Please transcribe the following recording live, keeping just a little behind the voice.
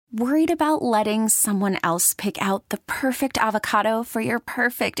Worried about letting someone else pick out the perfect avocado for your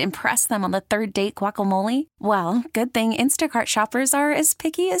perfect impress them on the third date guacamole? Well, good thing Instacart shoppers are as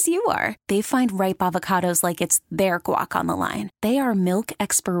picky as you are. They find ripe avocados like it's their guac on the line. They are milk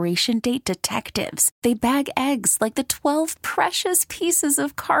expiration date detectives. They bag eggs like the 12 precious pieces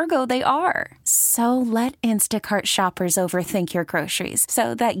of cargo they are. So let Instacart shoppers overthink your groceries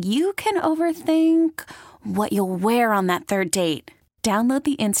so that you can overthink what you'll wear on that third date. Download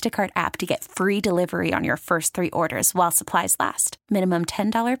the Instacart app to get free delivery on your first 3 orders while supplies last. Minimum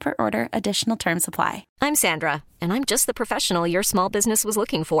 $10 per order. Additional terms apply. I'm Sandra, and I'm just the professional your small business was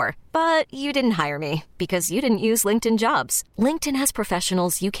looking for. But you didn't hire me because you didn't use LinkedIn Jobs. LinkedIn has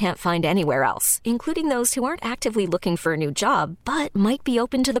professionals you can't find anywhere else, including those who aren't actively looking for a new job, but might be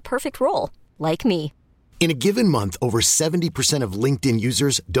open to the perfect role, like me. In a given month, over 70% of LinkedIn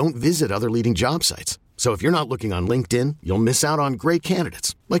users don't visit other leading job sites. So if you're not looking on LinkedIn, you'll miss out on great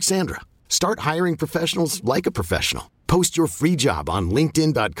candidates like Sandra. Start hiring professionals like a professional. Post your free job on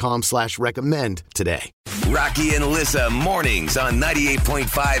linkedin.com/recommend today. Rocky and Lissa mornings on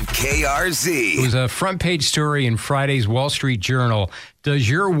 98.5 KRZ. It was a front page story in Friday's Wall Street Journal. Does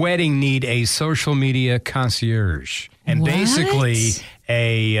your wedding need a social media concierge? And basically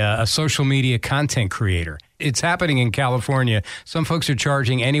a social media content creator. It's happening in California. Some folks are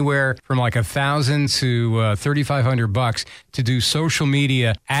charging anywhere from like $1,000 to $3,500 to do social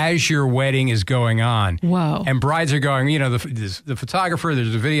media as your wedding is going on. Whoa. And brides are going, the photographer,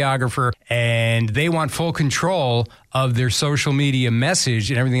 there's a videographer, and they want full control of their social media message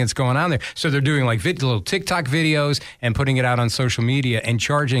and everything that's going on there. So they're doing like little TikTok videos and putting it out on social media and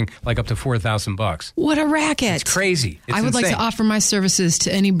charging like up to $4,000. What a racket. It's crazy. It's I would insane. like to offer my services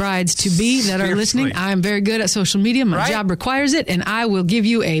to any brides to be that are listening. I'm very good at social media. My job requires it, and I will give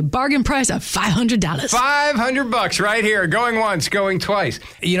you a bargain price of $500. $500 right here. Going once, going twice.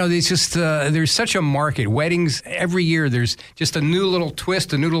 It's just there's such a market. Weddings every year. There's just a new little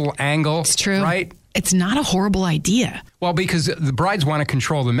twist, a new little angle. It's true. Right? It's not a horrible idea. Well, because the brides want to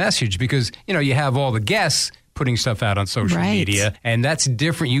control the message because, you have all the guests putting stuff out on social media, and that's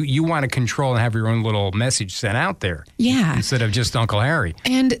different. You want to control and have your own little message sent out there. Yeah. Instead of just Uncle Harry.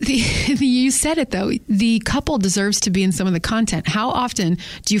 And you said it, though. The couple deserves to be in some of the content. How often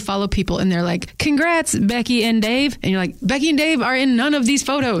do you follow people and they're like, congrats, Becky and Dave? And you're like, Becky and Dave are in none of these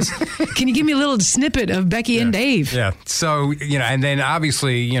photos. Can you give me a little snippet of Becky and Dave? Yeah. So, and then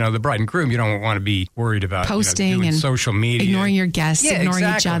obviously, the bride and groom, you don't want to be worried about posting doing and social media. Ignoring your guests, ignoring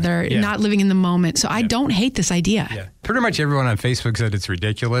each other, not living in the moment. So I don't hate this idea. Yeah. Pretty much everyone on Facebook said it's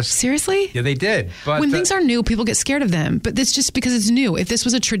ridiculous. Seriously? Yeah, they did. But when things are new, people get scared of them. But that's just because it's new. If this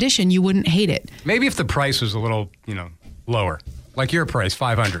was a tradition, you wouldn't hate it. Maybe if the price was a little, lower. Like your price,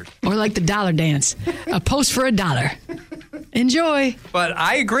 $500. Or like the dollar dance. A post for $1. Enjoy. But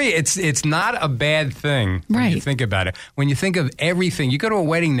I agree. It's not a bad thing when you think about it. When you think of everything, you go to a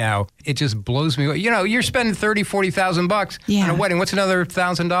wedding now, it just blows me away. You're spending $30,000, $40,000 on a wedding. What's another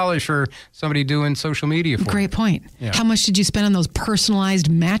 $1,000 for somebody doing social media for? Great point. Yeah. How much did you spend on those personalized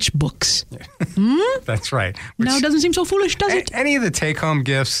matchbooks? That's right. Now it doesn't seem so foolish, does it? Any of the take-home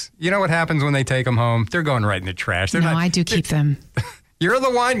gifts, you know what happens when they take them home? They're going right in the trash. I do keep them. You're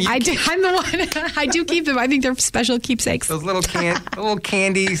the one. I do. I'm the one. I do keep them. I think they're special keepsakes. Those little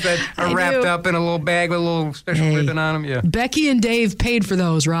candies that are wrapped up in a little bag with a little special ribbon on them. Yeah. Becky and Dave paid for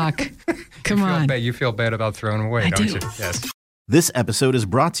those, Rock. Come on. You feel bad about throwing them away, don't you? Yes. This episode is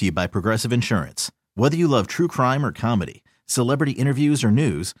brought to you by Progressive Insurance. Whether you love true crime or comedy, celebrity interviews or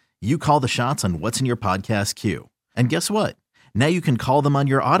news, you call the shots on what's in your podcast queue. And guess what? Now you can call them on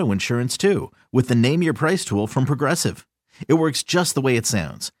your auto insurance too with the Name Your Price tool from Progressive. It works just the way it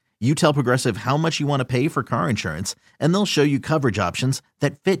sounds. You tell Progressive how much you want to pay for car insurance, and they'll show you coverage options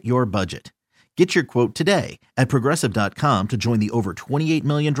that fit your budget. Get your quote today at Progressive.com to join the over 28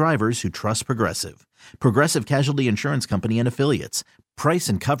 million drivers who trust Progressive. Progressive Casualty Insurance Company and Affiliates. Price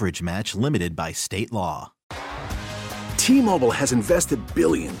and coverage match limited by state law. T-Mobile has invested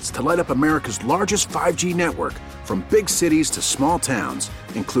billions to light up America's largest 5G network, from big cities to small towns,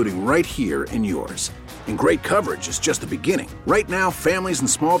 including right here in yours. And great coverage is just the beginning. Right now, families and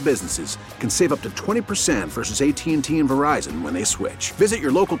small businesses can save up to 20% versus AT&T and Verizon when they switch. Visit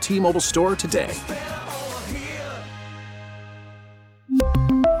your local T-Mobile store today.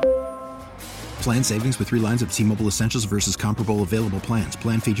 Plan savings with 3 lines of T-Mobile Essentials versus comparable available plans.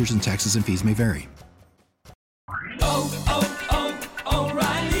 Plan features and taxes and fees may vary.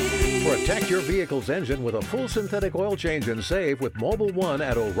 For a Protect your vehicle's engine with a full synthetic oil change and save with Mobile One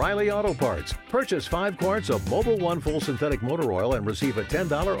at O'Reilly Auto Parts. Purchase 5 quarts of Mobile One full synthetic motor oil and receive a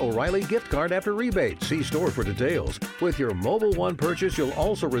 $10 O'Reilly gift card after rebate. See store for details. With your Mobile One purchase, you'll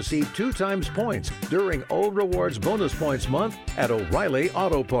also receive 2 times points during O Rewards Bonus Points Month at O'Reilly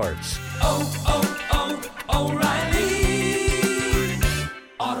Auto Parts. O'Reilly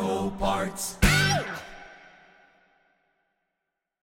Auto Parts.